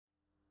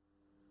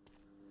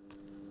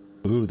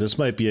Ooh, this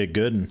might be a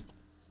good one.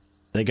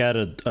 They got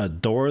a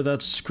door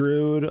that's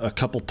screwed, a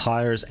couple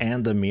tires,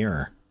 and a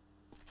mirror.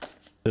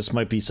 This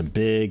might be some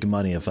big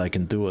money if I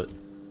can do it.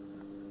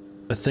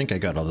 I think I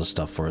got all the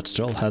stuff for it.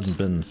 Still hadn't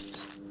been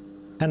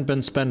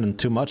spending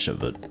too much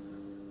of it.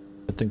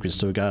 I think we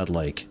still got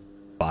like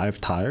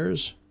 5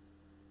 tires.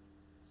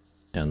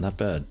 Yeah, not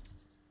bad.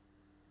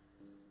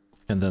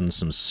 And then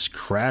some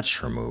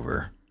scratch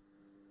remover.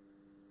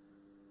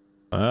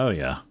 Oh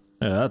yeah.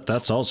 Yeah,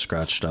 that's all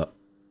scratched up.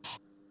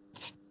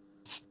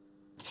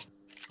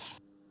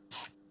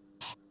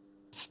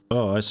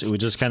 Oh, I see. We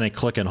just kind of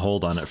click and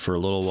hold on it for a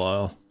little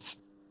while.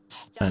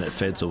 And it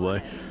fades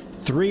away.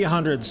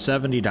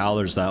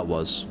 $370 that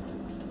was.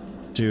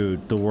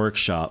 Dude, the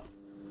workshop.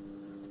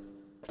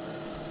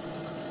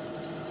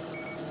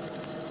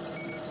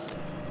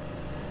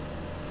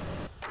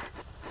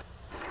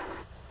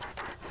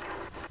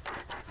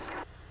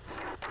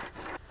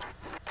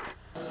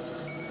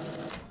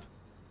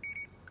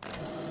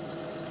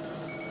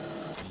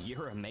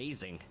 You're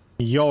amazing.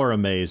 You're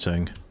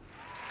amazing.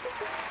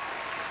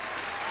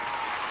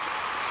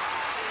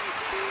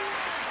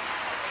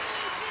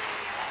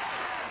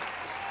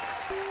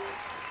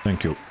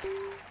 Thank you.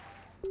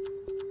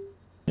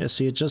 Yeah,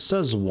 see, it just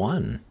says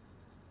 1.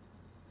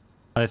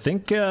 I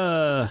think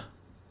the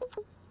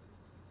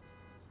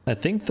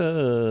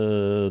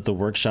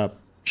workshop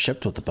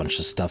shipped with a bunch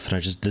of stuff and I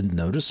just didn't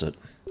notice it.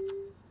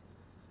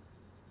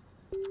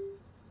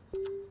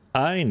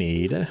 I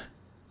need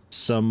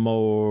some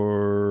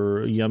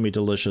more yummy,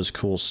 delicious,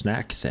 cool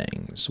snack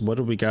things. What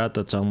do we got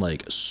that's on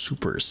like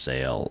super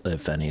sale,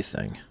 if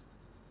anything?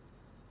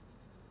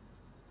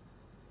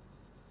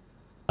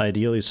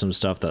 Ideally some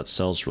stuff that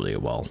sells really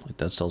well. Like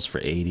that sells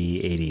for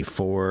 80,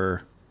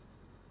 84.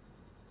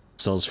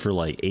 Sells for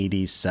like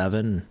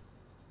 87.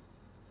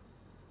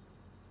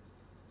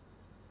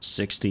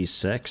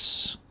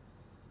 66.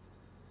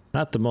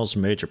 Not the most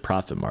major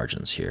profit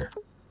margins here.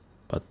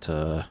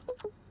 But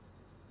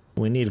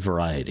we need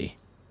variety.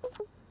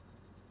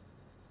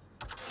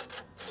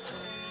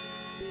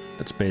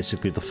 That's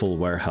basically the full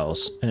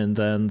warehouse. And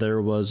then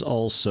there was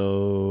also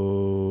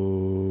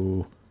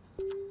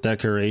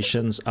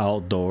decorations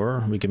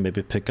outdoor. We can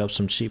maybe pick up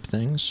some cheap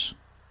things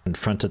in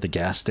front of the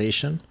gas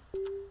station.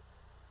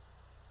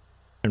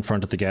 In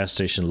front of the gas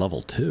station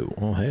level 2.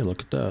 Oh, hey,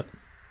 look at that.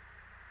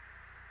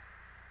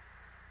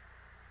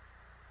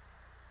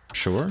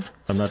 Sure.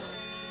 I'm not...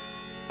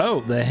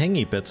 Oh, the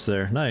hangy bits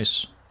there.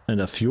 Nice. And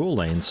a fuel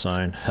lane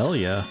sign. Hell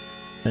yeah.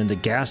 And the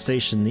gas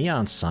station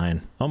neon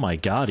sign. Oh my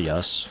god,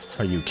 yes.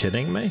 Are you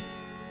kidding me?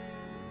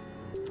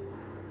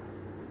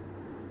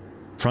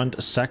 Front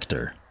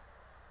sector.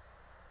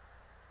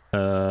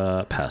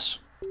 Pass.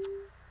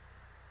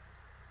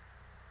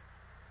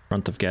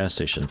 Front of gas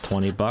station,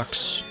 20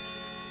 bucks.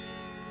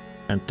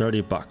 And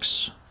 30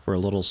 bucks for a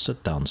little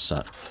sit-down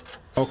set.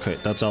 Okay,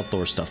 that's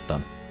outdoor stuff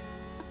done.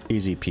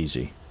 Easy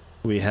peasy.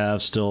 We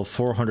have still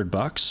 400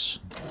 bucks.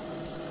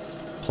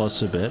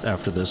 Plus a bit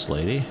after this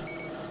lady.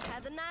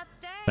 Have a nice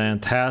day.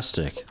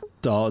 Fantastic.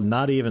 Oh,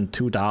 not even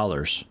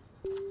 $2.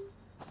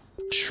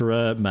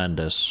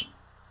 Tremendous.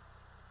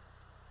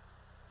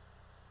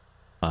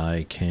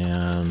 I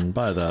can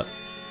buy that.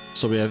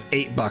 So we have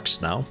 8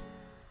 bucks now.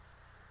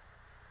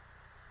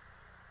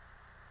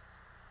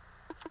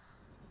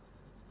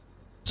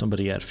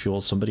 Somebody at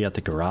fuel, somebody at the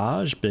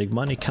garage. Big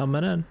money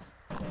coming in.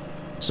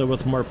 So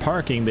with more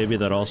parking, maybe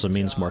that also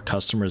means more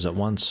customers at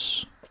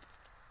once.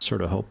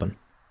 Sort of hoping.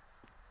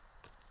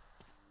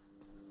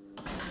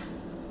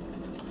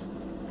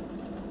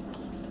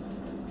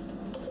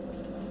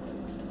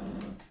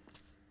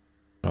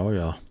 Oh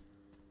yeah.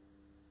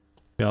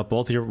 Yeah,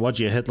 both your... What'd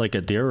you hit, like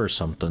a deer or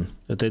something?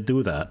 If they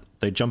do that,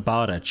 they jump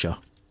out at you.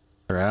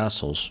 They're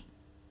assholes.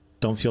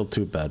 Don't feel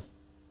too bad.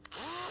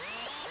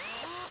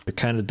 You're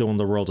kind of doing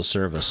the world a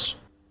service.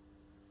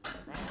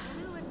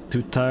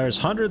 2 tires,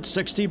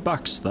 160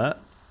 bucks, that.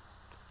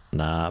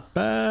 Not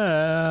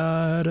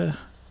bad.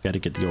 Gotta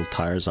get the old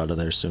tires out of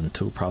there soon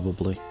too,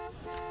 probably.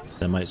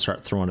 They might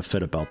start throwing a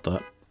fit about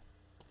that.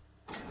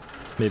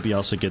 Maybe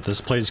also get this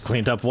place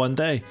cleaned up one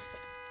day.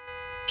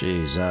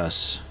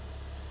 Jesus.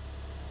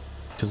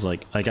 Because,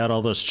 like, I got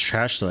all this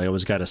trash that I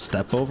always gotta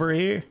step over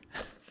here.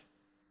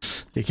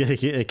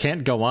 It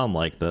can't go on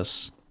like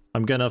this.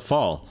 I'm gonna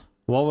fall.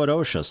 What would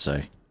OSHA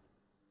say?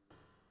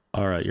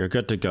 Alright, you're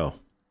good to go.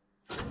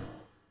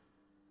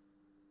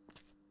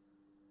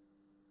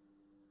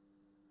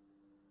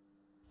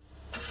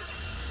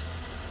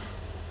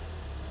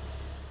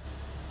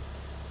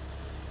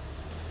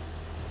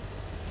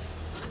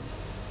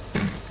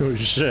 Oh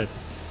shit.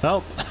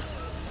 Help!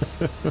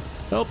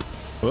 Help!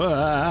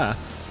 What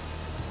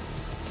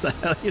the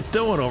hell are you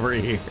doing over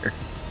here?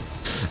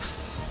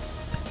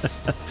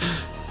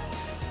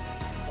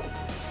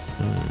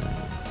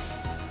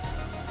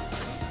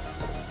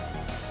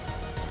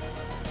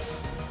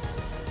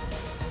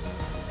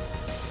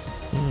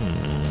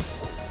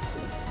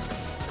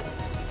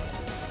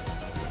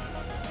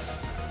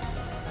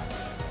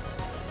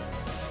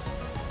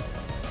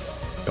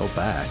 Go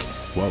back.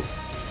 Whoa.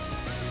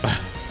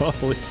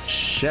 Holy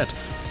shit. shit.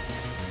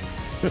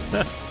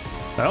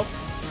 Well,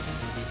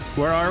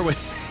 where are we?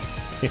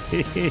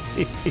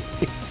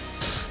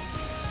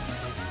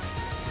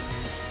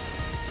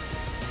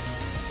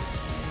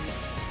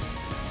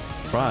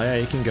 Wow, yeah,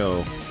 you can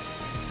go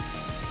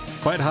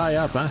quite high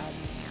up, huh?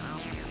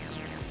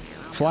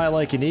 Fly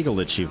like an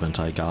eagle achievement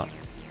I got,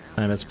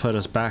 and it's put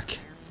us back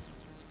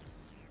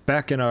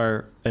in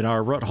our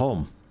root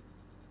home.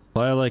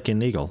 Fly like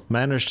an eagle.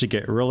 Managed to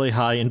get really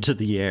high into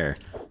the air,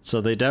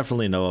 so they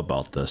definitely know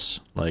about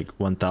this. Like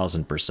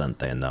 1000%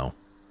 they know.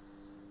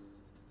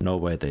 No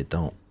way they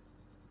don't.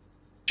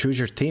 Choose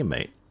your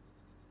teammate.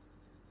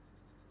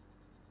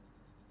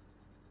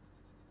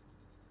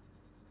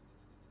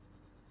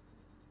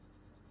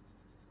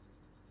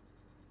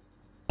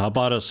 How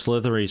about a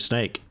slithery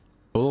snake?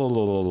 Come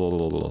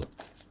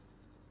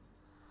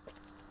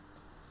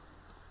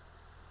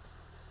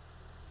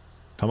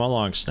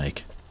along,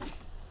 snake.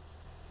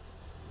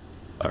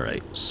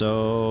 Alright,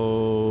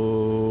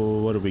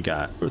 so... what do we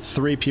got?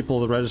 3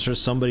 people to register,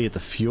 somebody at the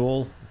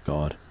fuel.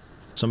 God.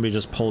 Somebody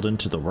just pulled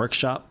into the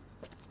workshop.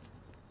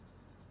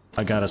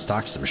 I gotta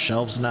stock some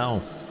shelves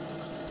now.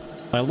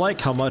 I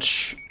like how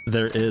much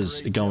there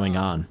is going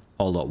on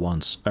all at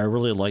once. I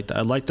really like that.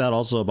 I like that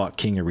also about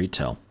King of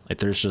Retail. Like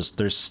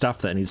there's stuff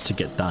that needs to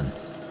get done.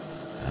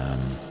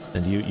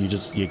 And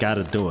you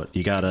gotta do it.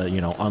 You gotta,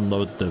 you know,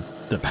 unload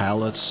the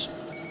pallets.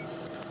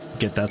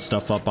 Get that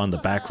stuff up on the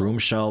back room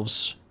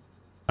shelves.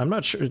 I'm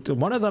not sure.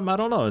 One of them, I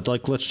don't know. It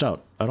like glitched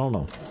out. I don't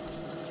know.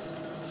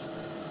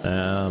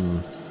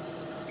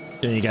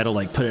 And you gotta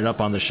like put it up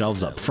on the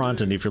shelves up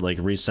front, and if you're like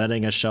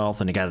resetting a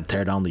shelf, and you gotta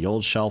tear down the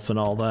old shelf and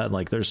all that.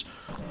 Like there's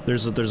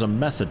a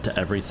method to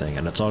everything,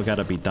 and it's all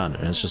gotta be done.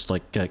 And it's just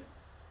like a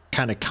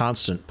kind of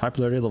constant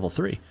popularity level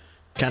 3,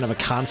 kind of a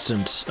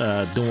constant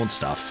doing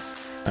stuff.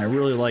 I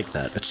really like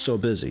that. It's so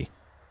busy.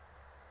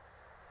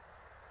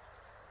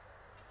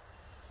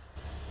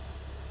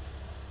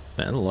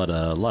 And a lot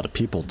of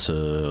people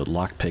to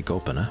lockpick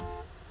open, huh?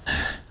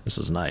 This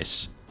is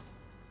nice.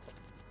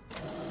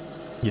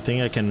 You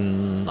think I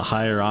can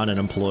hire on an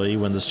employee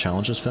when this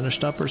challenge is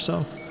finished up or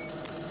so?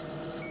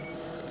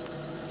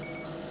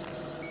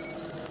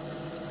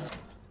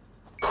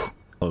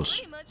 Close.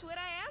 Pretty much what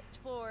I asked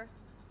for.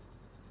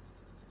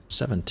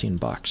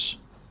 $17.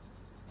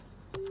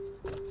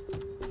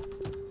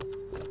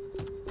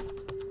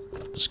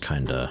 It's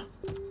kinda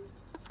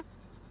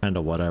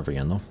whatever,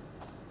 you know?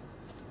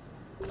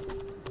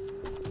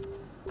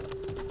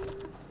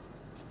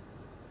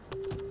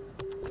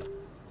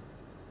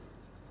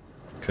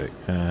 Okay,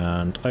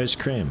 and ice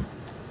cream.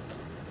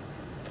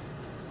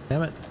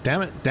 Damn it,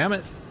 damn it, damn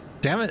it,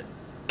 damn it!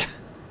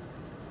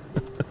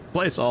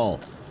 Place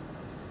all.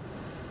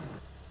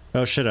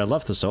 Oh shit, I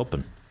left this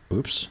open.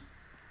 Oops.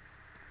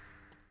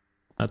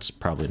 That's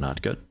probably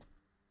not good.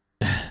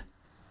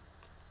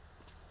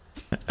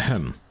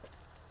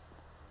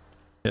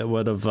 It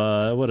would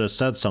have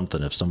said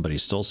something if somebody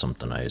stole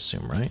something, I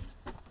assume, right?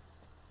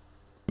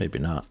 Maybe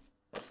not.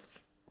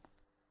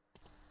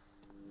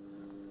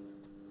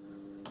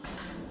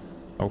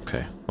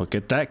 Okay, we'll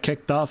get that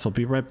kicked off. I'll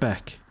be right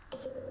back.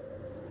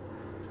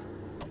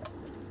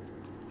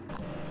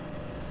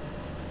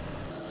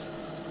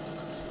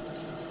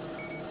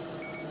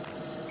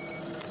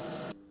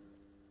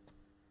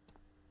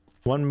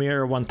 One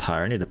mirror, one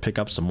tire. I need to pick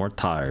up some more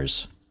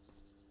tires.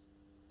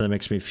 That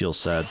makes me feel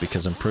sad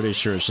because I'm pretty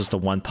sure it's just the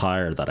one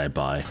tire that I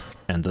buy,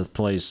 and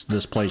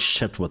this place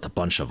shipped with a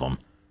bunch of them.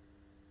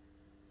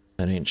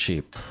 That ain't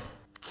cheap.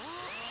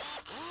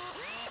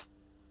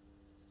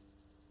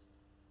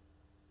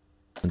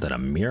 And then a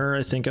mirror,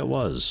 I think it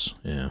was.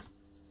 Yeah.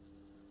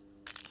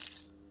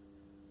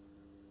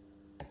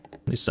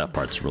 At least that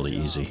part's really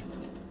easy.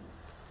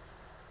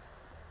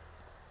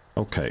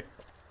 Okay.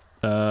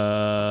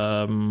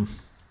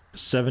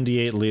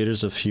 78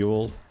 liters of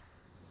fuel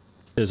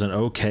is an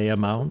okay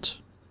amount.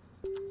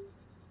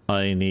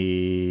 I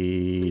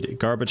need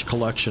garbage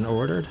collection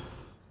ordered.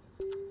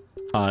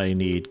 I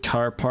need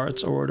car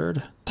parts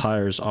ordered.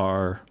 Tires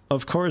are,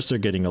 of course, they're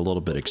getting a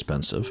little bit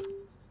expensive.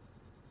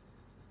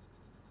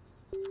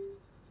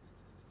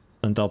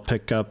 And I'll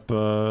pick up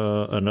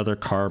another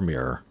car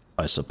mirror,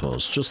 I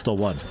suppose. Just the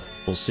one.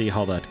 We'll see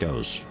how that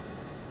goes.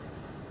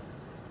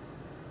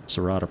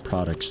 So we're out of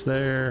products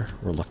there.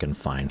 We're looking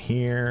fine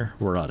here.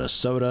 We're out of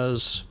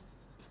sodas.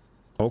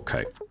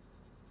 Okay.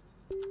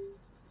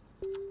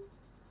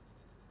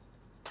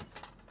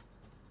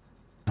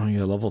 Oh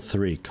yeah, level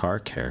 3 car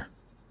care.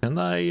 Can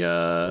I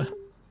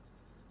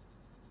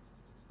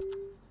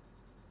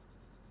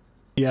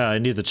yeah, I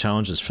need the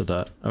challenges for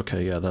that.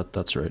 Okay, yeah,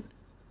 that's right.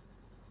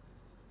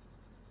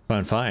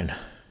 Fine.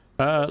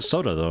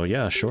 Soda though,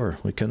 yeah, sure.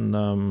 We can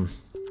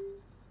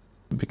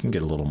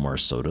get a little more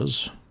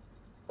sodas.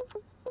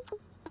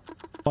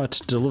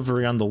 What?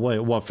 Delivery on the way?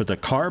 What, for the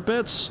car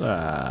bits?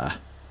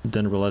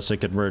 Didn't realize I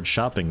could merge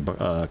shopping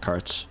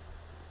carts.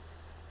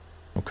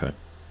 Okay.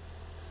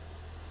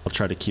 I'll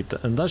try to keep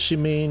that. Unless you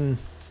mean...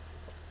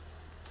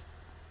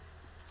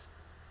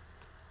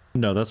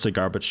 No, that's a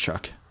garbage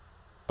truck.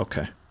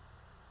 Okay.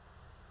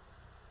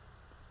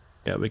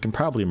 Yeah, we can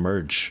probably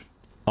merge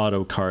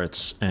auto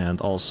carts and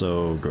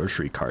also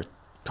grocery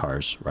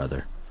cars,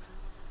 rather.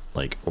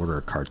 Like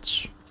order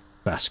carts,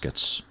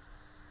 baskets,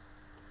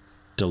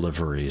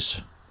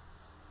 deliveries.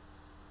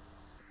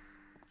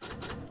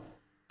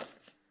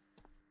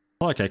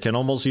 Look, I can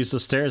almost use the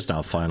stairs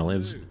now, finally.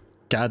 This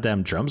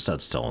goddamn drum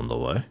set's still in the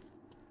way.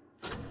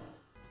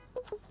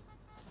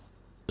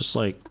 Just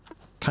like,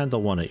 kinda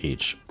one of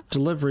each.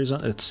 Deliveries,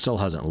 it still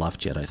hasn't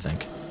left yet, I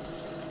think.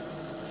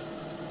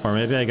 Or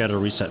maybe I gotta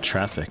reset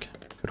traffic.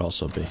 Could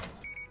also be.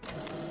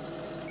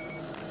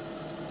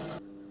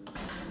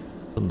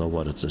 Don't know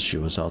what its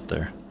issue is out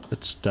there.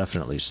 It's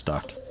definitely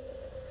stuck.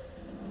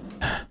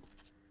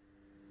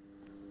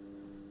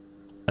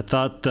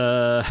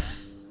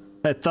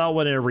 I thought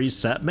when it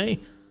reset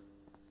me,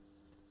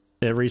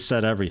 it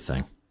reset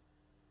everything.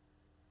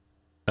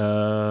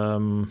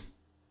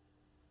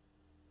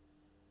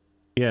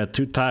 Yeah,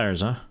 2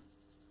 tires, huh?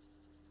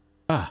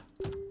 Ah.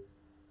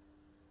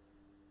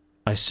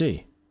 I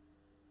see.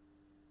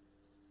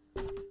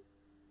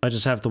 I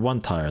just have the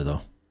 1 tire,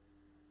 though.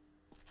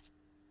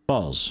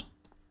 Balls.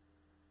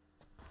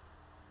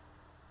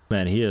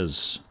 Man, he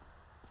is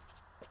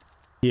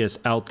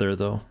out there,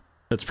 though.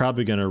 It's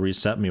probably gonna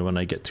reset me when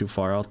I get too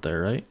far out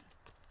there, right?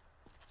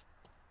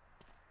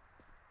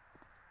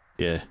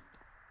 Yeah.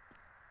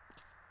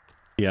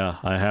 Yeah,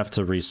 I have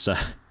to reset.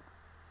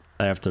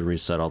 I have to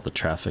reset all the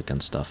traffic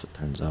and stuff, it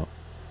turns out.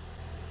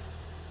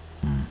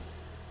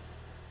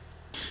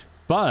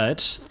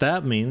 But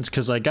that means,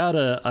 because I got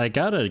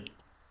a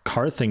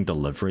car thing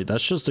delivery.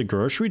 That's just a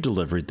grocery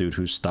delivery dude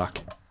who's stuck.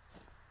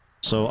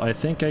 So I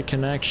think I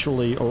can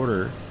actually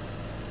order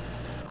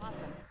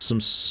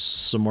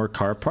some more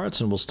car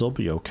parts and we'll still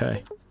be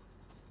okay.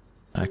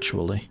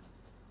 Actually.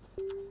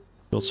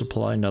 Fuel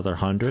supply, another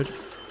 100.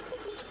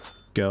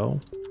 Go.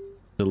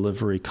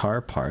 Delivery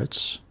car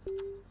parts.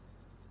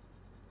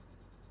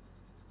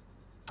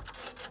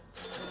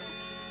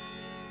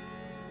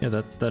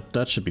 Yeah,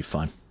 that should be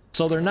fine.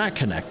 So they're not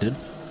connected.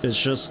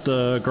 It's just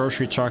the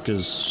grocery truck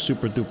is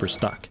super duper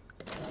stuck.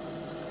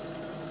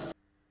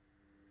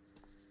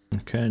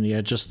 Okay, and yeah,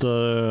 just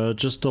the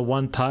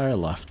 1 tire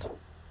left.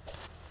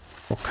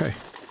 Okay.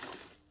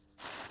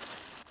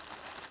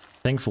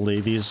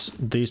 Thankfully,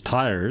 these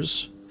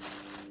tires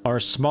are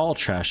small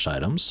trash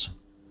items.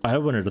 I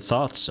wouldn't have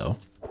thought so.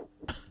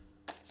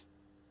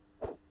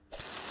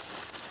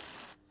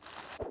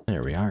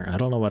 There we are. I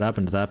don't know what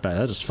happened to that bag.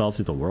 That just fell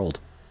through the world.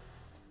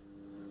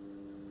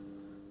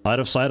 Out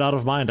of sight, out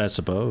of mind, I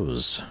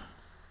suppose.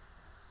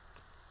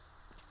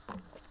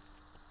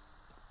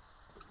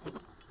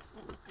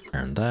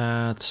 And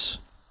that.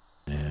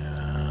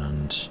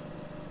 And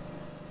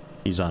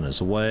he's on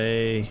his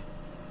way.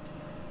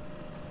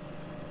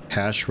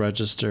 Cash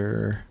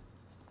register.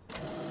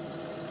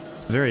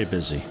 Very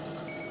busy.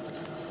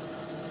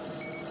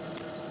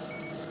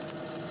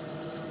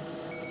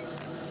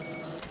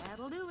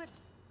 That'll do it.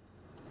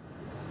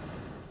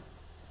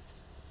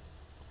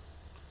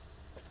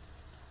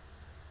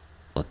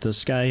 Let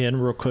this guy in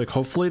real quick.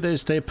 Hopefully they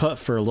stay put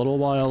for a little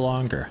while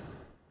longer.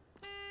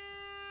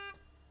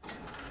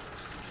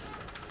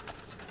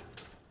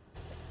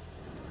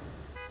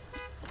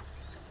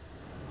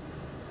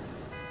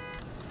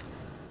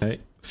 Okay,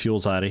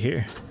 fuel's out of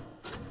here.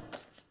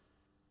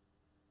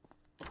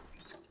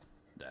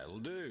 That'll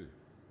do.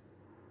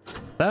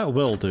 That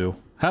will do.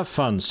 Have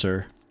fun,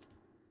 sir.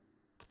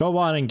 Go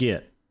on and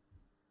get.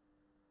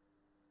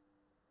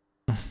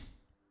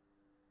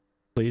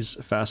 Please,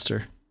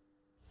 faster.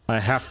 I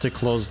have to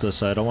close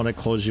this. I don't want to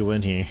close you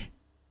in here.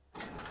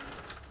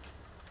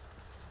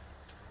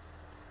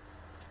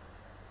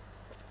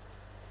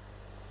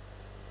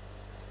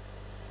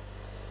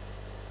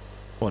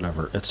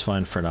 Whatever, it's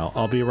fine for now.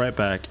 I'll be right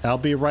back. I'll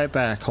be right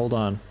back. Hold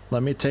on.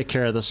 Let me take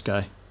care of this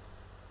guy.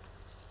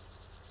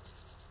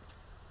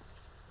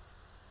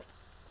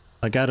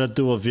 I gotta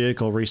do a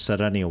vehicle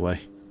reset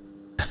anyway.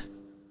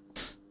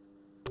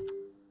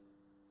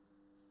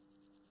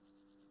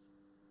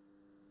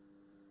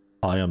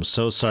 I am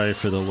so sorry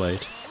for the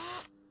wait.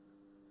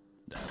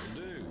 That'll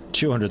do.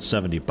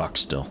 270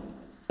 bucks still.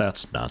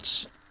 That's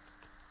nuts.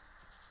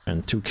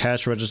 And 2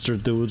 cash register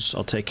dudes,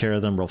 I'll take care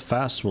of them real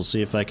fast. We'll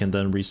see if I can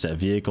then reset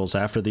vehicles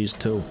after these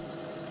 2.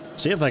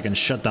 See if I can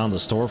shut down the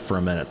store for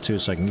a minute too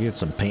so I can get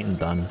some painting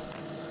done.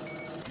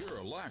 You're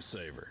a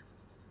lifesaver.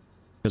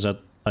 Because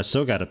I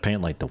still gotta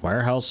paint like the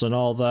warehouse and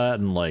all that,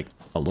 and like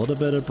a little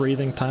bit of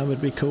breathing time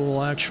would be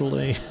cool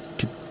actually.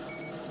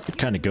 Could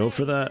kind of go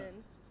for that.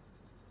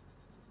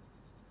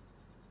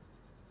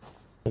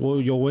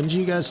 Well, yo, when do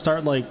you guys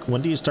start, like,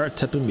 when do you start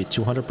tipping me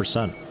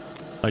 200%?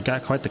 I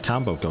got quite the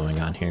combo going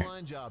on here.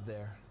 I'm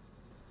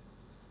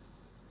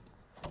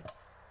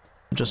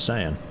just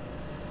saying.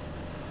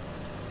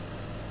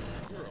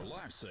 You're a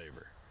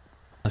lifesaver.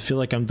 I feel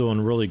like I'm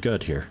doing really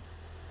good here.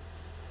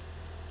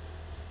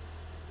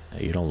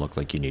 Hey, you don't look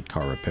like you need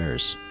car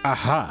repairs.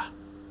 Aha!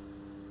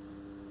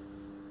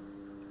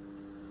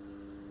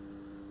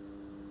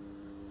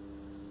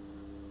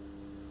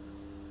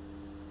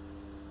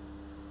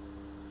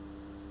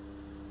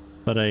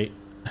 But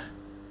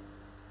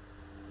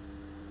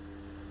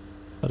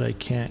But I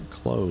can't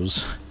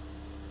close.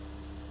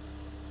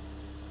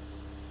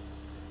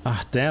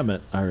 Ah, damn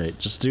it. Alright,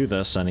 just do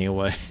this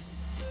anyway.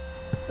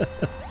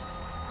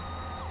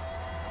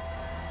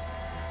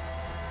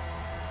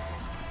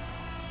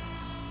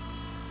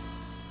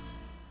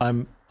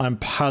 I'm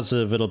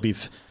positive it'll be...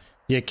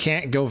 You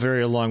can't go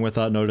very long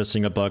without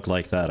noticing a bug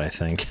like that, I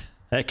think.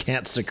 That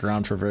can't stick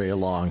around for very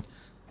long.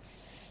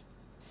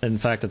 In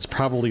fact, it's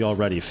probably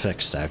already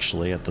fixed,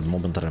 actually, at the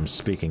moment that I'm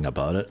speaking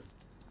about it.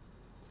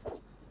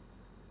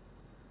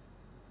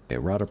 Okay,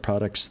 router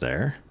products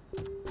there.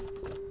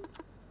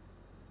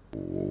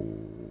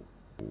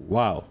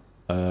 Wow.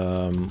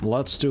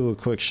 Let's do a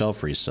quick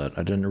shelf reset.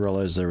 I didn't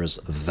realize there was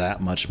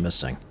that much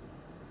missing.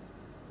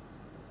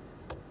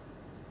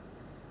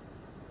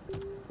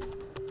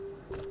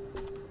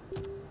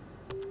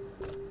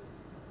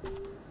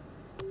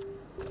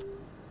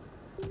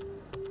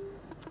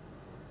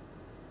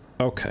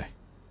 Okay.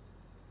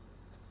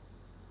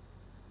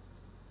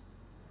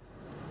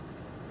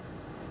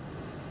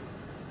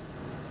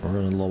 We're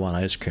running low on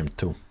ice cream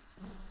too.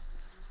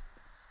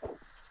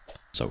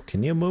 So,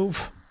 can you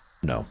move?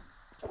 No.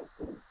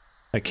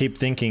 I keep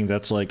thinking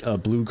that's like a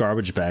blue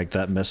garbage bag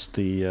that missed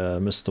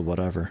the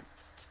whatever.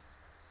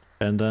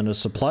 And then a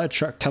supply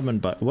truck coming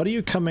by. What are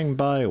you coming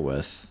by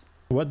with?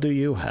 What do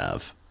you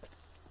have?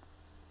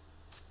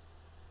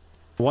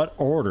 What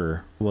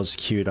order was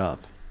queued up?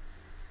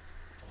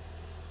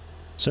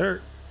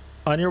 Sir,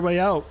 on your way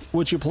out,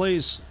 would you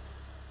please?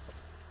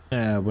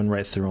 Went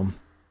right through them.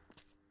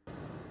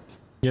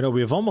 You know,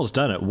 we've almost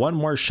done it. One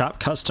more shop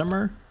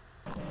customer,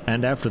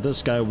 and after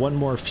this guy, one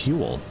more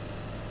fuel.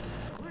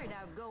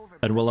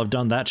 And we'll have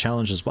done that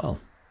challenge as well.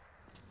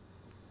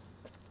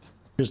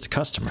 Here's the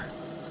customer.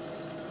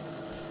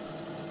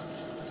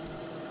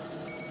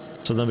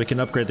 So then we can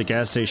upgrade the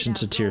gas station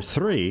to tier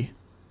 3,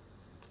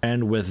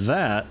 and with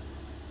that,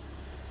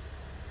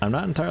 I'm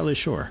not entirely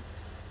sure.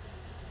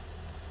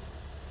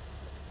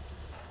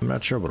 I'm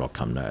not sure what'll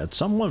come now. At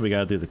some point we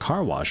gotta do the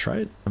car wash,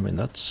 right? I mean,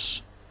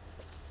 that's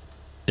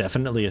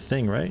definitely a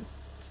thing, right?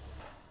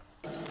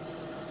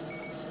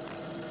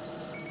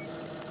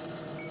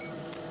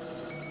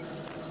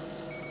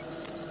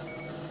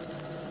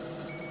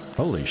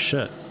 Holy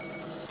shit.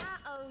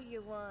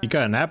 You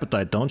got an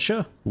appetite, don't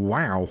you?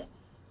 Wow.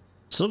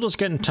 Still just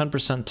getting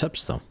 10%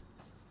 tips though.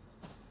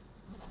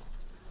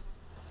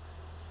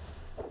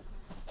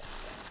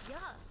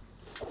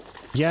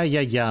 Yeah,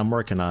 I'm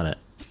working on it.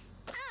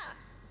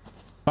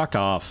 Fuck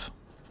off.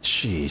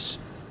 Jeez.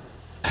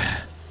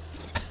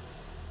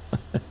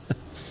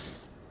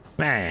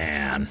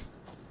 Man.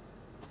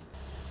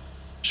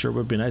 Sure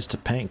would be nice to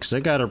paint, because I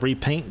gotta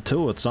repaint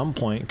too at some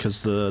point,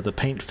 because the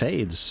paint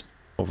fades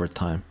over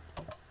time.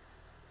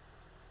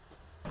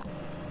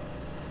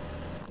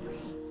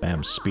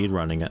 Bam, speed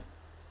running it.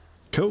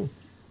 Cool.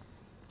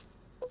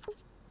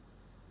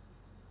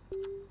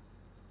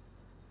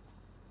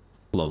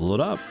 Level it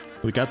up.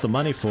 We got the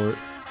money for it.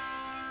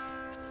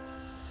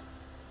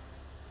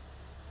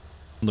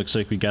 Looks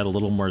like we got a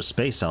little more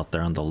space out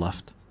there on the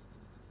left.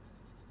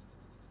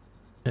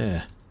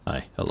 Yeah.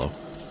 Hi. Hello.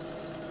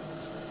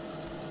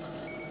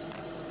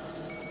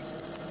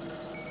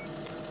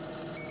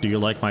 Do you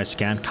like my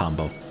scan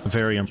combo?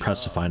 Very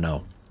impressive, I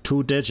know.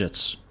 2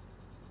 digits.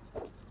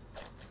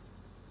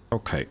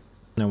 Okay.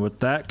 Now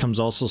with that comes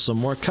also some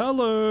more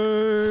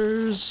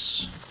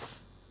colors.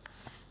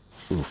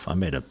 Oof, I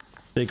made a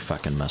big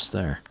fucking mess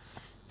there.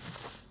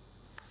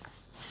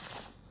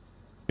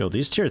 Yo,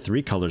 these tier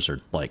 3 colors are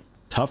like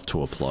tough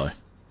to apply.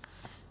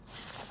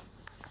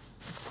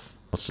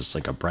 What's this,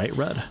 like a bright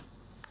red?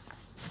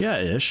 Yeah,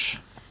 ish.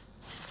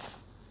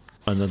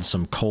 And then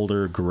some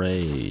colder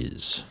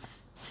grays.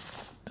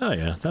 Oh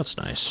yeah, that's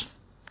nice.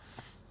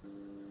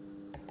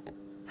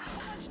 How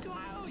much do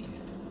I owe you?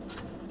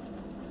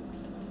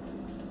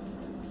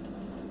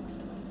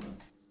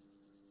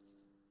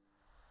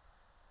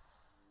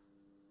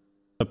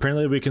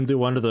 Apparently we can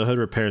do under the hood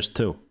repairs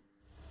too.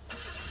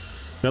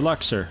 Good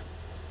luck, sir.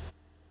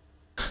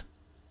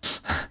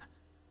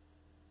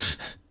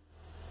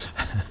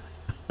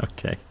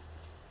 Okay.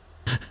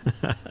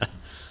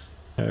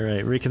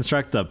 Alright,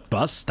 reconstruct the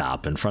bus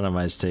stop in front of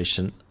my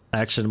station.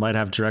 Action might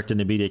have direct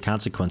and immediate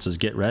consequences.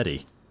 Get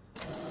ready.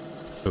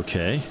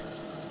 Okay.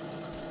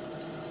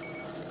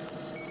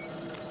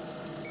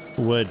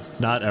 Would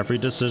not every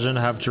decision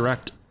have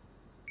direct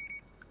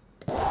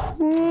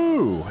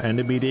and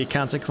immediate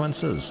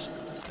consequences?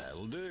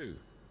 That'll do.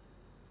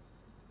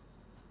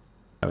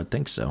 I would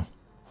think so.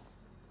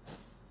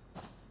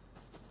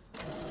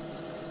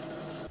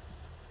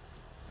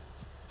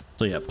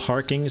 So yeah,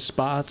 parking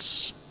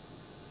spots.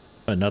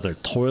 Another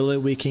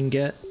toilet we can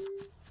get.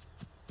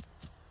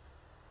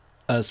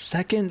 A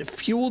second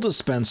fuel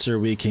dispenser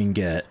we can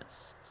get.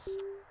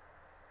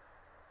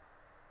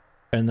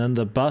 And then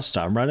the bus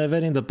stop.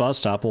 Renovating the bus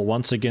stop will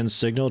once again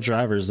signal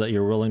drivers that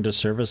you're willing to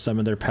service them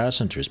and their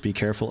passengers. Be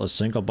careful, a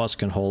single bus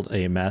can hold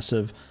a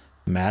massive,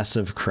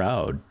 massive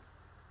crowd.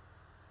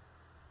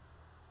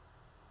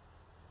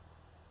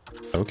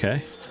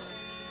 Okay.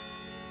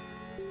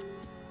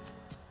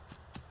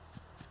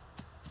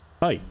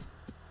 Hi.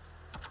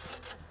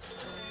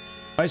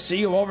 I see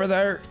you over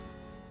there.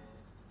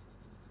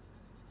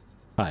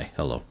 Hi,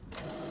 hello.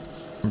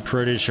 I'm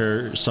pretty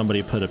sure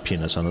somebody put a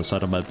penis on the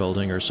side of my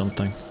building or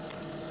something.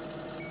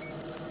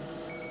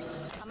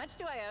 How much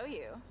do I owe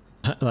you?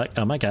 Like,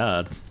 oh my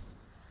god.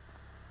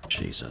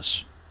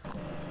 Jesus.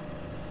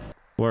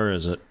 Where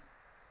is it?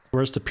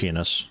 Where's the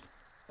penis?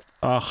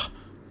 Ugh.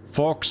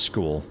 Folk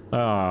school.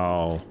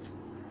 Oh.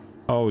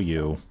 Oh,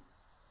 you.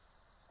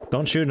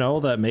 Don't you know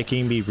that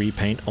making me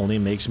repaint only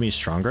makes me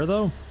stronger,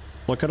 though?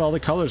 Look at all the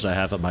colors I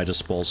have at my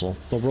disposal.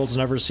 The world's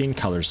never seen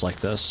colors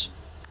like this.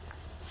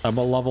 I'm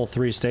a level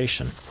 3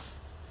 station.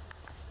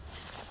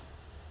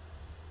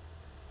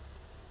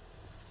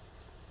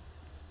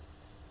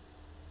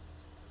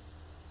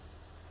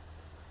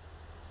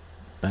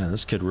 Man,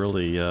 this kid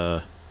really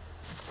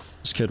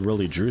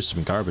drew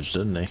some garbage,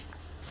 didn't he?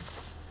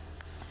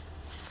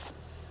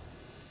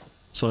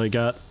 So I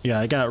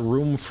got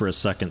room for a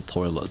second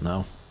toilet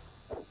now.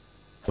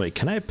 Wait,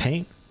 can I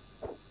paint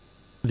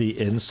the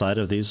inside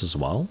of these as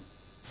well?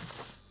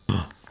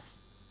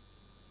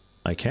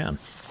 I can.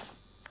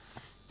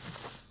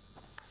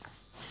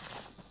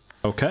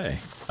 Okay.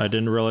 I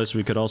didn't realize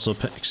we could also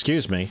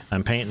excuse me,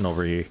 I'm painting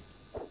over here.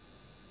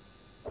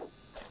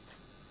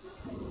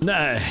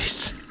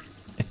 Nice!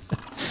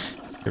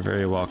 You're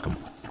very welcome.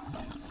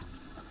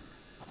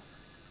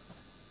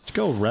 Let's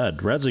go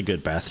red. Red's a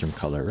good bathroom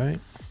color, right?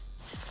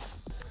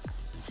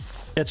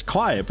 It's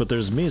quiet, but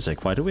there's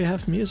music. Why do we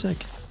have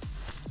music?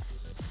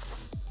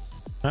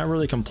 Not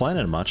really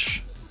complaining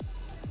much.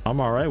 I'm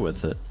alright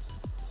with it.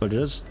 But it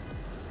is...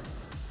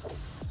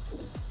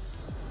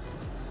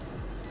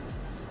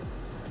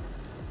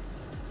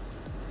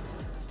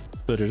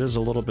 But it is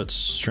a little bit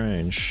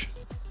strange.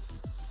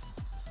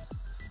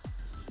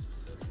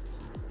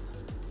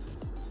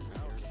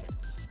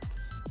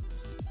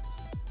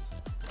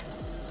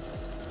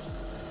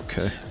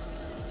 Okay.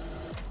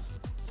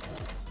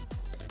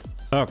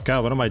 Oh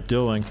god, what am I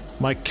doing?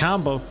 My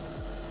combo!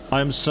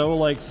 I'm so,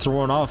 like,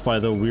 thrown off by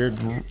the weird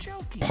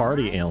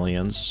party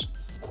aliens.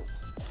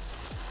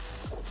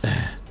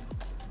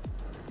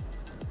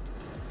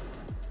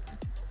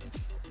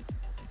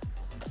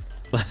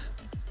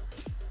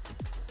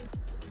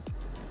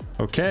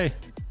 Okay.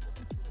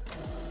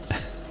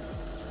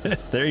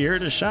 They're here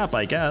to shop,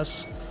 I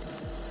guess.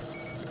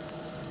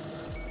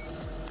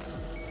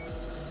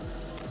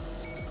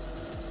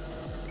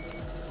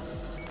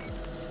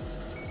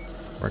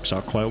 Works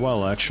out quite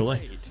well,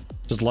 actually.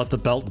 Just let the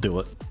belt do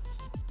it.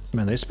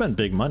 Man, they spend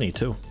big money,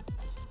 too.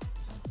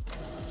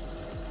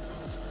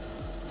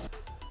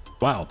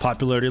 Wow,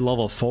 popularity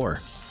level 4.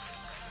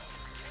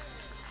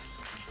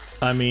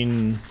 I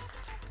mean...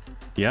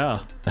 yeah.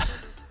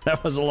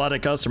 That was a lot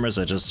of customers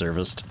I just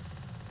serviced.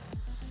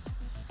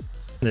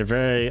 They're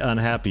very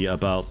unhappy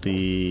about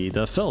the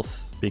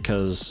filth,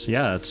 because,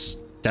 yeah, it's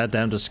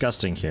goddamn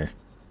disgusting here.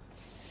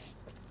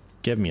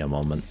 Give me a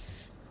moment.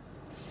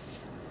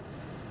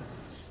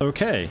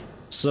 Okay,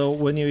 so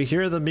when you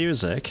hear the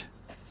music,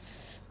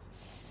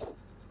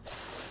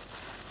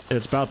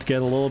 it's about to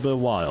get a little bit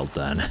wild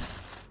then.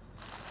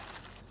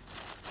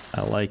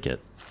 I like it.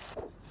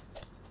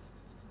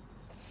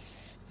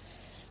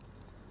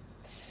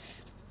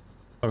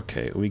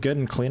 Okay, we good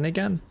and clean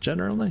again,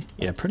 generally?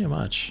 Yeah, pretty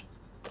much.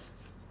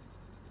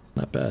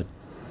 Not bad.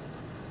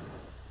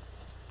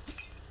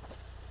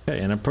 Okay,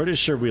 and I'm pretty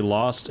sure we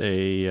lost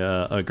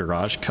a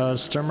garage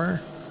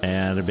customer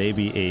and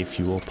maybe a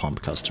fuel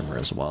pump customer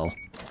as well.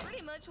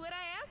 Pretty much what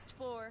I asked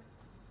for.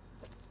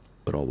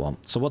 But oh well.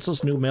 So what's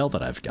this new mail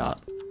that I've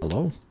got?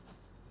 Hello?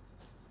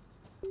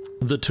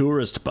 The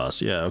tourist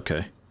bus. Yeah,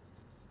 okay.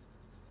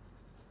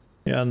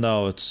 Yeah,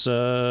 no, it's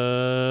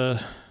a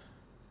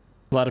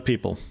lot of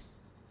people.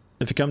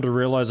 If you come to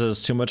realize that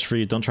it's too much for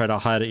you, don't try to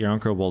hide it. Your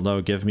uncle will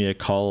know. Give me a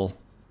call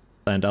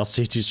and I'll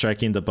see you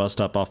striking the bus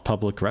stop off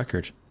public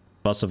record.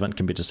 Bus event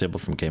can be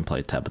disabled from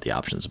gameplay tab of the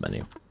options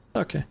menu.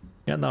 Okay.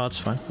 Yeah, no, it's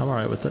fine. I'm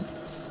alright with it.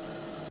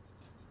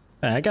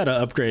 I gotta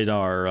upgrade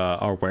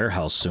our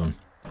warehouse soon.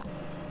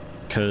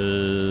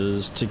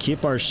 Cause to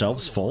keep our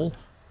shelves full,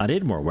 I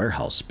need more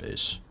warehouse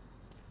space.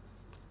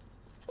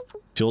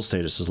 Fuel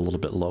status is a little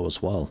bit low as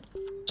well.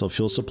 So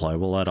fuel supply,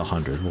 we'll add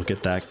 100. We'll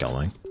get that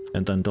going.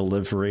 And then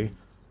delivery.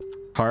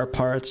 Car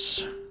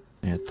parts.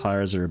 Yeah,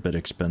 tires are a bit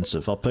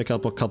expensive. I'll pick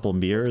up a couple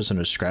mirrors and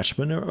a scratch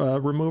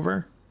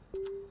remover.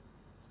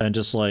 And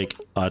just like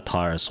a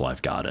tire so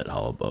I've got it.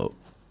 How about?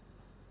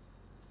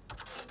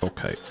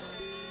 Okay.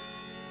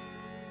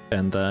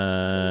 And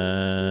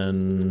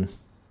then...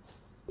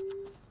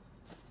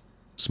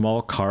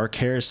 small car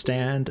care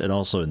stand and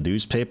also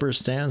newspaper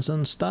stands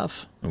and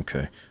stuff.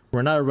 Okay.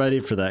 We're not ready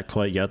for that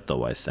quite yet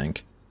though, I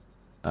think.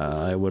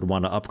 I would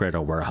want to upgrade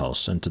our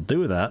warehouse, and to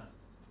do that,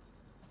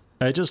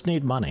 I just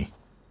need money.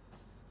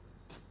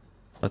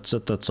 That's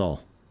it, that's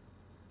all.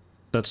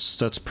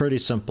 That's pretty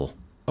simple.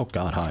 Oh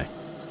god, hi.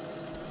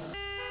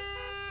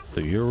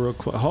 So you're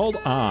hold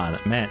on,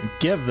 man,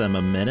 give them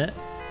a minute.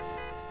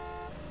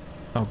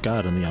 Oh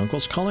god, and the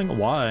uncle's calling?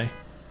 Why?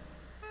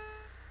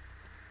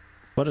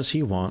 What does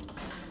he want?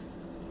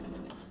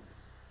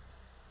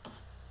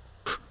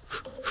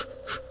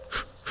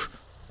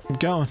 I'm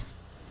going.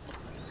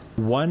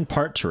 One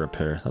part to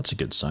repair. That's a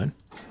good sign.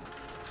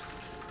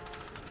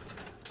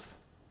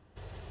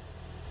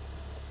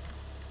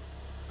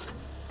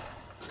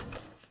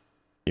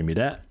 Give me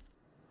that.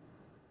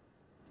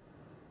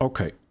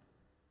 Okay.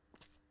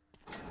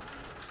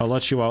 I'll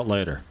let you out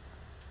later.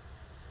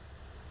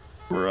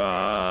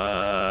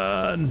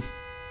 Run!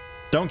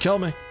 Don't kill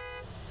me.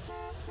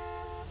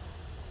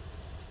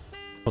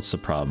 What's the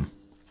problem?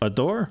 A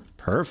door?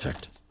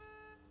 Perfect.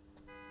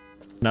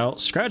 Now,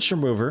 scratch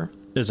remover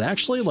is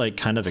actually like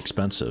kind of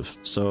expensive.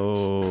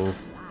 So,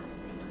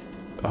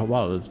 oh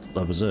wow,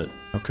 that was it.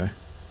 Okay.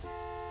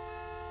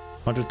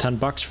 110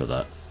 bucks for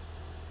that.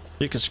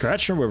 Because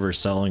scratch remover is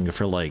selling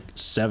for like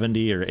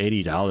 $70 or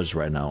 $80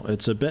 right now.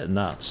 It's a bit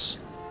nuts.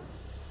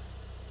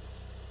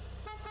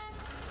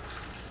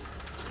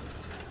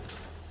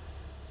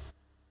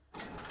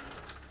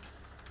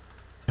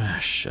 Ah,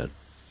 shit.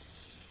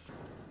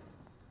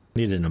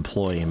 Need an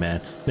employee,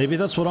 man. Maybe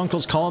that's what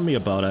Uncle's calling me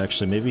about,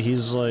 actually. Maybe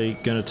he's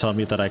like gonna tell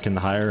me that I can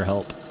hire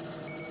help.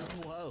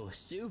 Whoa,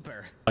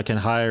 super. I can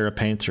hire a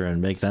painter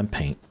and make them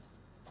paint.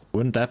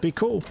 Wouldn't that be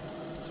cool?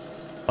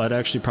 I'd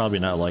actually probably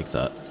not like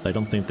that. I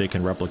don't think they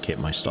can replicate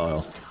my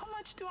style. How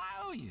much do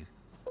I owe you?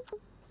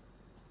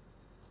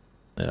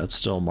 Yeah, it's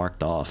still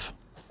marked off.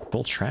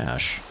 Full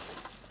trash.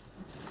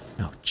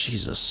 Oh,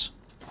 Jesus.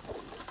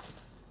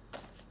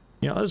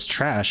 You know, this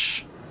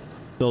trash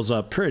fills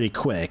up pretty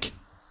quick.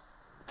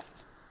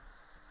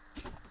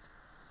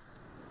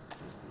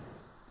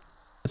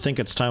 I think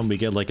it's time we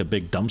get like a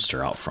big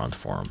dumpster out front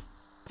for him.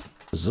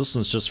 Because this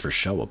one's just for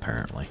show,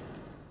 apparently.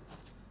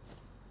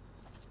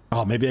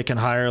 Oh, maybe I can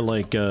hire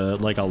like a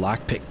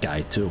lockpick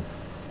guy too.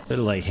 They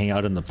like hang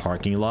out in the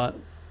parking lot,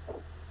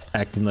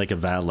 acting like a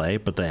valet,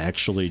 but they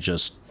actually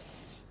just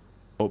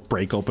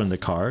break open the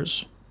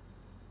cars.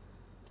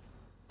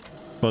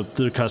 But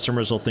the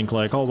customers will think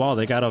like, oh wow,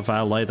 they got a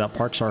valet that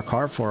parks our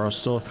car for us.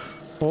 So,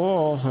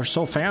 oh, they're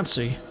so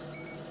fancy.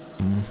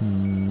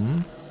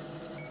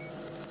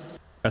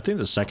 I think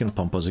the second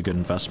pump was a good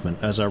investment.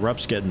 As our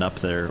reps getting up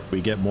there, we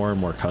get more and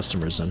more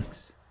customers in.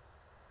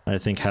 I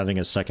think having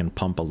a second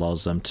pump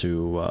allows them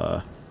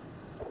to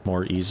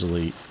more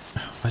easily...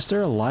 Is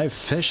there a live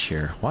fish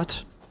here?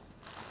 What?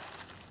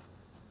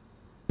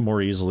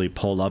 More easily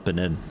pull up and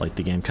in. Like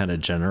the game kind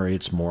of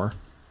generates more.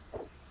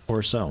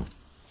 Or so.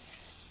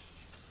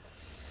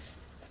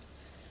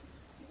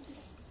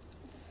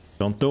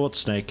 Don't do it,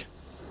 Snake.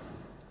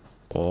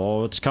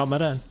 Oh, it's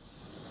coming in.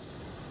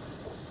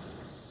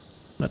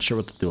 Not sure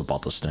what to do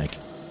about the snake.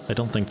 I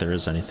don't think there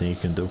is anything you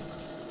can do.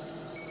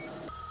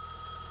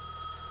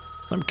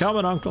 I'm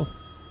coming, Uncle.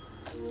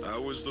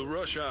 How was the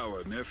rush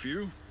hour,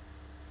 nephew?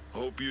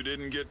 Hope you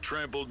didn't get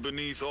trampled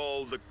beneath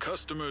all the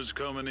customers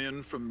coming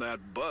in from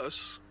that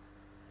bus.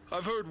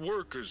 I've heard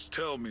workers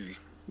tell me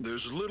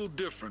there's little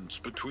difference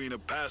between a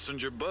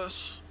passenger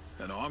bus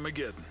and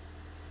Armageddon.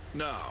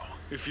 Now,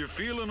 if you're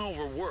feeling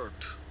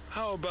overworked,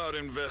 how about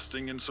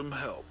investing in some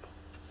help?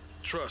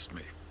 Trust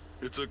me,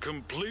 it's a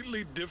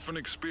completely different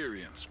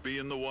experience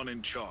being the one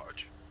in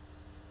charge.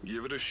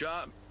 Give it a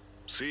shot.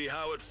 See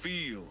how it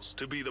feels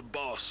to be the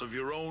boss of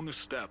your own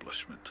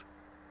establishment.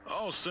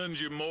 I'll send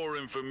you more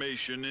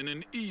information in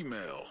an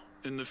email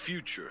in the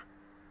future.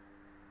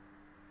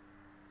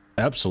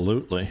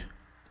 Absolutely.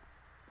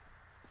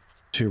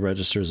 2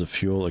 registers of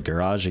fuel, a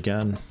garage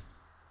again.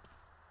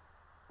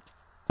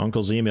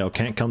 Uncle's email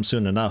can't come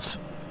soon enough.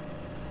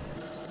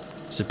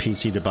 It's a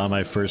PC to buy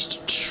my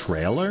first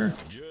trailer?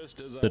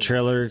 The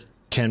trailer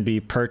can be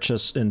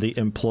purchased in the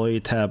employee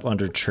tab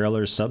under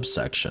trailer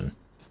subsection.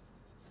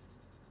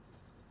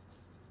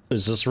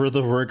 Is this where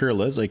the worker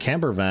lives? A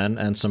camper van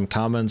and some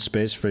common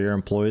space for your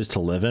employees to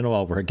live in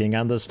while working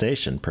on the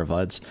station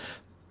provides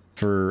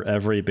for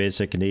every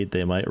basic need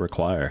they might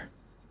require.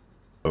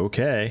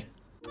 Okay.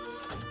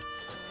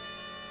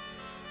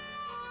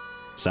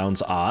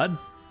 Sounds odd,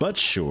 but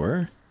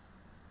sure.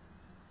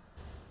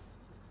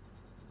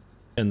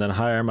 And then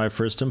hire my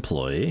first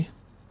employee.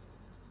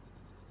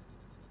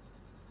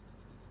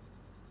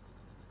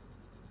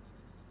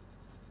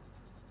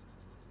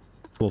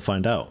 We'll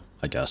find out,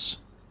 I guess.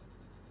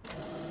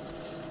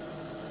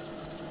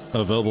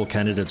 Available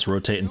candidates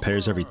rotate in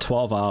pairs every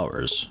 12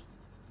 hours.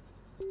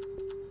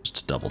 Just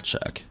to double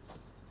check.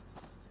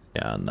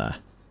 Yeah, and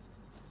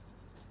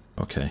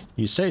okay.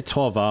 You say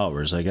 12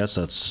 hours, I guess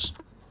that's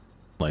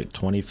like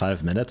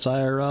 25 minutes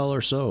IRL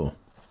or so.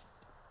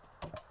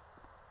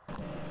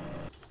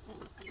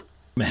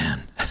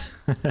 Man.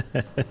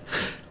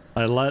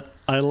 I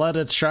let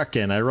a truck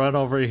in. I run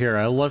over here.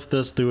 I lift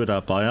this dude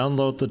up. I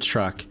unload the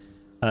truck.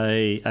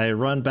 I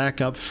run back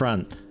up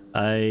front.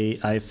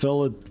 I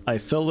fill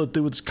the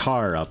dude's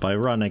car up. I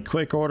run a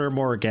quick order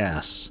more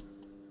gas.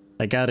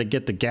 I gotta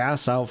get the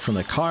gas out from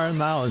the car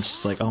now. It's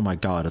just like, oh my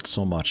god, it's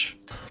so much.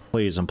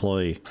 Please,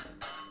 employee.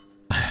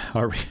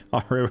 Are we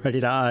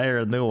ready to hire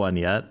a new one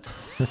yet?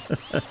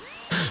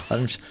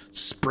 I'm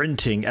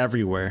sprinting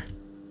everywhere.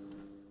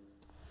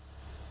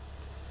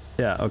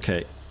 Yeah,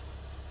 okay.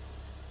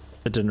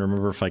 I didn't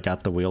remember if I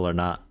got the wheel or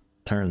not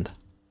turned.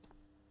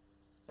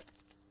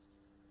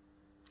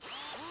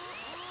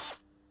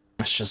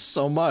 It's just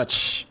so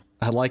much.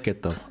 I like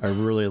it though. I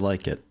really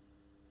like it.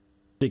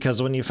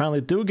 Because when you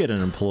finally do get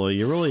an employee,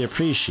 you really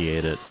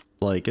appreciate it.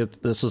 Like,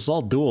 this is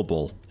all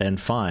doable and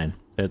fine.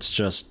 It's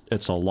just,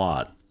 it's a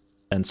lot.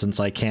 And since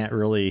I can't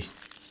really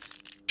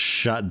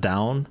shut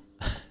down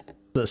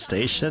the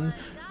station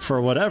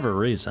for whatever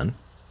reason,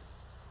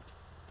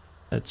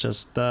 it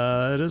just,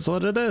 it is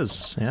what it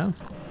is, yeah?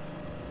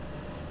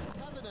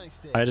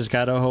 I just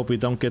gotta hope we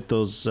don't get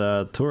those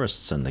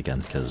tourists in again,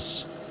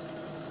 because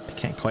I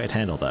can't quite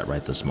handle that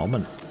right this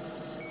moment.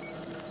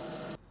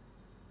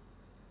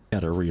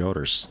 Gotta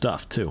reorder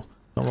stuff too.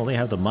 Don't really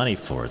have the money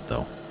for it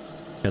though,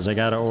 because I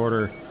gotta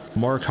order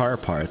more car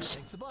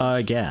parts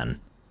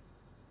again.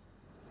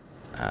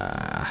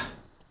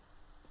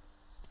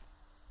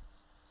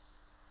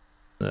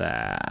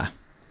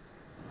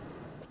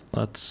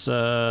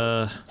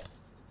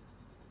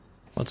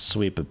 Let's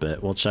sweep a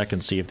bit. We'll check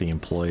and see if the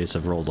employees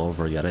have rolled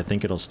over yet. I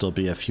think it'll still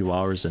be a few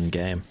hours in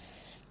game.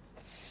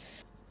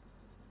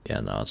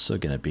 Yeah, no, it's still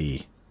gonna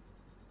be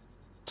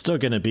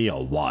a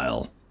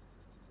while.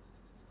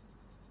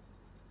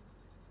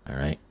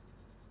 Alright.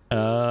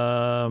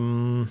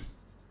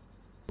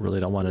 Really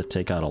don't want to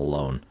take out a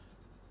loan,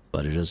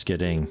 but it is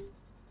getting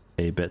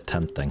a bit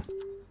tempting.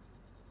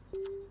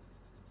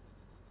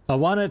 I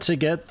wanted to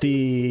get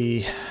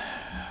the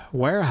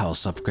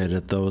warehouse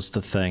upgraded though, is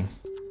the thing.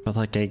 But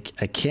like,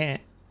 I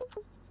can't.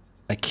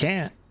 I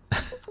can't.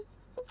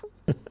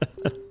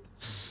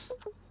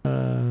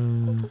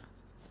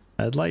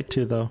 I'd like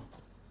to though.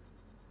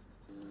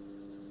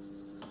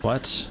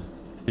 What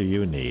do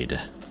you need?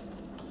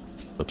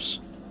 Oops.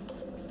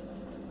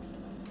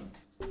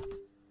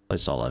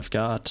 Place all I've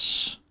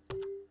got.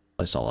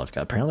 Place all I've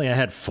got. Apparently I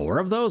had 4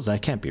 of those?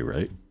 That can't be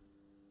right.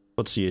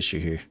 What's the issue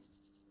here?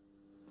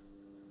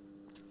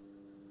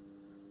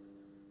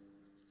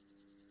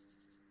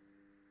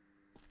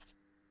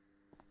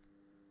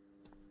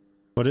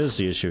 What is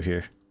the issue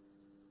here?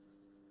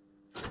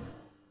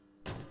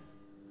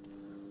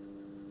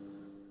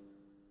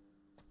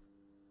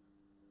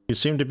 You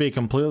seem to be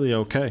completely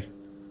okay.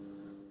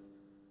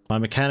 My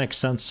mechanic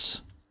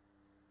sense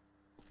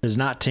is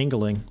not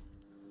tingling.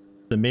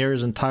 The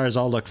mirrors and tires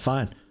all look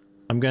fine.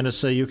 I'm gonna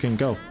say you can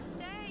go.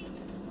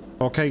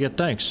 Okay, yeah,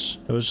 thanks.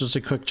 It was just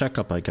a quick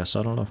checkup, I guess.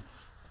 I don't know.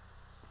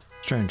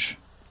 Strange.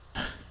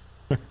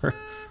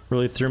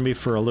 Really threw me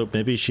for a loop.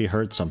 Maybe she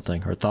heard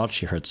something, or thought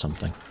she heard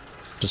something.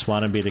 Just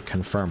wanted me to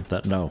confirm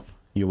that no,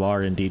 you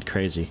are indeed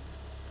crazy.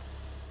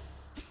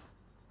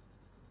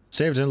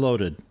 Saved and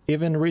loaded.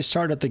 Even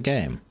restarted the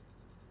game.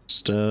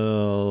 Still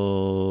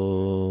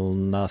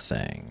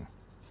nothing.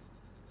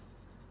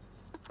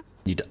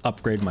 Need to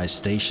upgrade my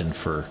station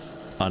for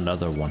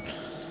another one.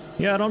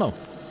 Yeah, I don't know.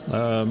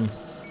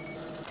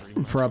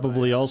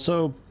 Probably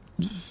also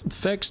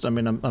fixed. I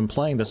mean, I'm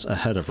playing this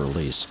ahead of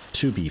release,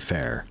 to be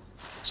fair.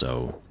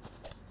 So,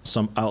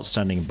 some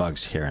outstanding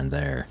bugs here and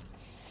there.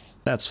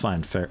 That's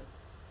fine, fair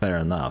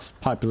enough.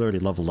 Popularity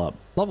level up.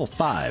 Level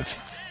 5.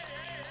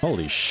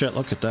 Holy shit,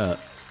 look at that.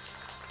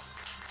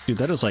 Dude,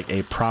 that is like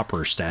a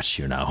proper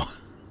statue now.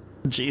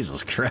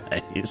 Jesus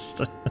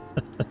Christ.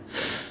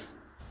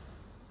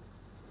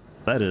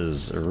 That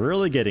is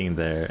really getting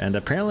there. And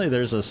apparently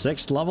there's a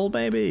 6th level,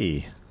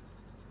 maybe.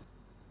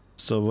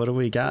 So what do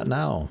we got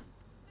now?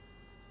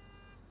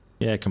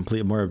 Yeah,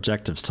 complete more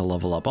objectives to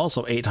level up.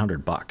 Also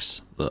 800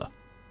 bucks. Ugh.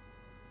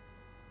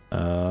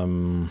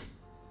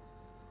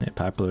 Yeah,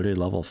 popularity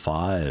level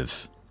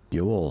 5.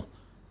 Fuel.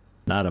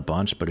 Not a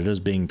bunch, but it is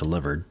being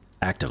delivered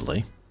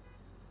actively.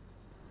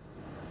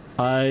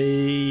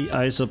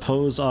 I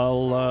suppose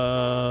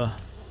I'll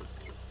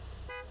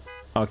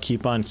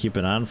keep on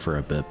keeping on for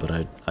a bit,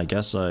 but I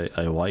guess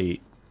I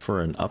wait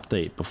for an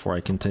update before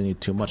I continue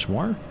too much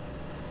more.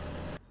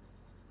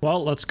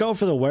 Well, let's go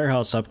for the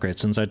warehouse upgrade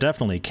since I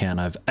definitely can.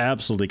 I've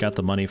absolutely got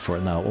the money for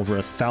it now. Over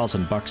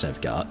 1,000 bucks I've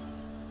got.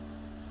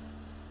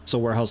 So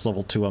warehouse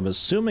level 2, I'm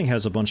assuming,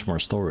 has a bunch more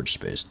storage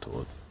space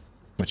to it,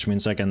 which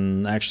means I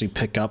can actually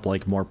pick up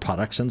like more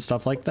products and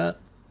stuff like that,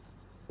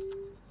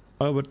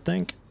 I would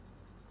think.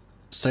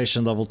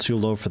 Station level 2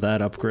 low for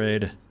that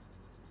upgrade.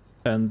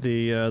 And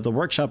the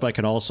workshop I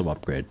can also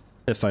upgrade,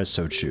 if I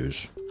so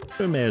choose.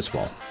 We may as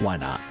well. Why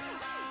not?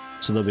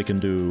 So that we can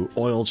do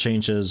oil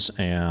changes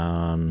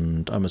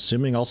and I'm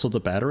assuming also the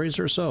batteries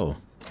or so.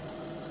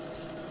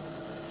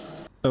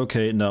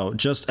 Okay, no,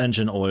 just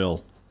engine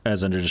oil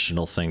as an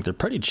additional thing. They're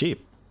pretty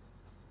cheap.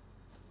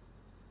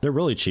 They're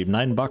really cheap.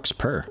 9 bucks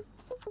per.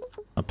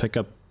 I'll pick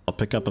up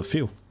a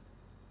few.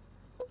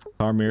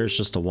 Car mirrors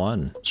just a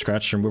 1.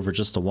 Scratch remover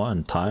just a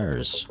 1.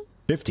 Tires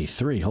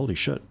 53. Holy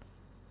shit.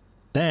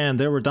 Damn,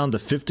 they were down to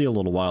 50 a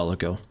little while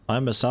ago. I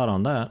missed out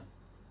on that.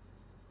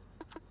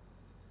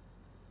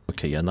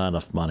 Okay, yeah, not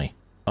enough money.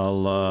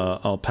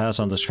 I'll pass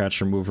on the scratch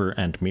remover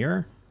and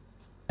mirror.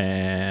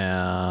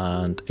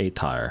 And a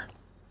tire.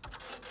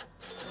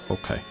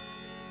 Okay.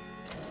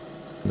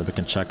 Then we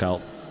can check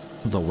out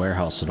the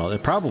warehouse and all.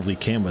 It probably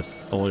came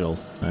with oil,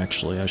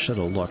 actually. I should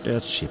have looked.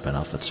 It's cheap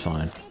enough, it's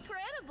fine.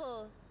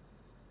 Incredible.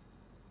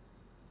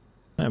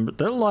 Man, but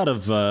there are a lot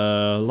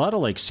of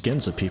like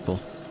skins of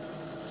people.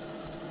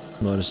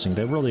 noticing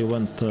they really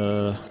went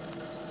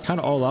kind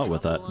of all out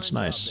with that. It's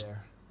nice.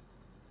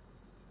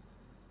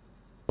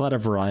 A lot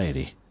of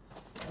variety.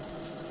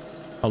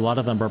 A lot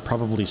of them are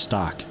probably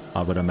stock,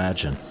 I would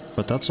imagine.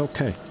 But that's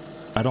okay.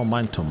 I don't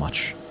mind too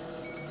much.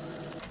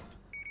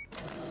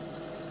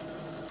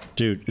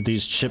 Dude,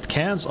 these chip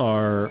cans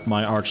are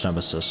my arch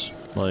nemesis.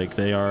 Like,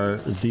 they are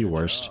the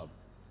worst.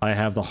 I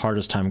have the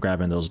hardest time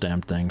grabbing those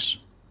damn things.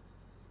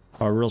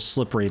 A real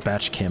slippery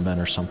batch came in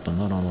or something.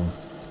 I don't know.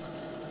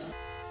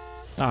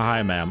 Ah,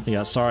 hi, ma'am.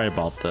 Yeah, sorry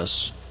about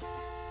this.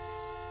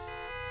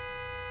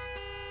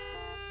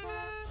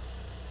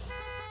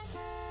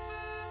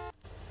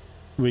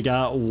 We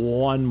got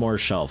one more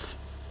shelf.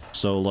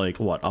 So, like,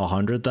 what,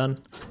 100 then?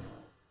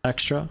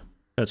 Extra?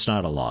 It's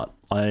not a lot.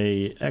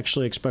 I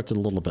actually expected a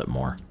little bit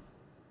more.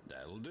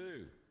 That'll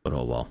do. But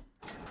oh well.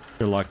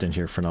 You're locked in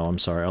here for now. I'm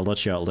sorry. I'll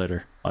let you out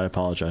later. I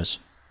apologize.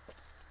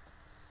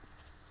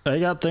 I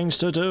got things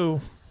to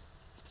do.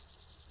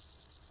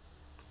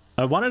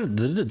 I wanted...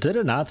 Did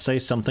it not say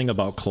something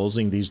about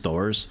closing these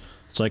doors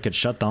so I could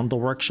shut down the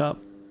workshop?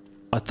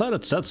 I thought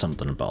it said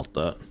something about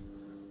that.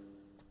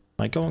 Am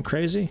I going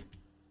crazy?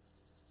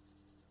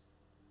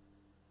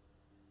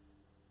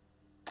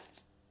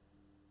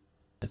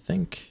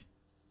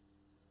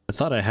 I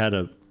thought I had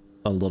a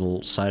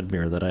little side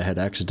mirror that I had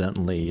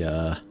accidentally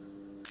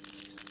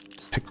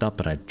picked up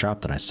and I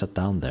dropped and I set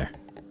down there.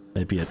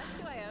 Maybe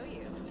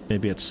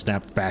it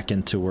snapped back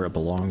into where it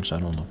belongs. I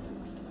don't know.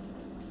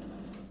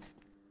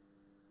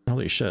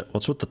 Holy shit,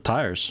 what's with the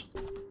tires?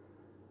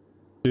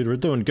 Dude, we're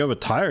doing good with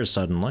tires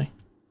suddenly.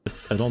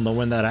 I don't know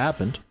when that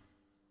happened.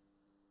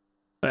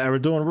 We're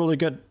doing really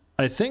good.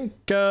 I think,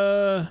 you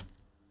know,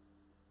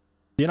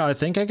 I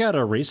think I got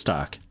a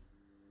restock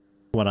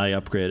when I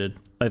upgraded.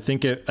 I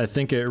think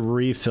it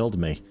refilled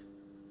me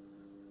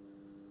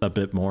a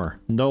bit more.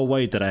 No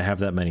way did I have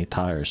that many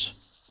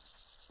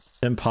tires.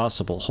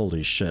 Impossible.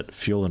 Holy shit.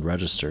 Fuel and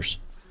registers.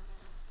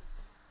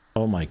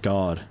 Oh my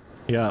god.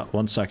 Yeah,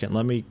 1 second.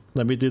 Let me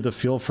do the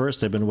fuel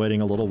first. They've been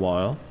waiting a little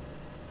while.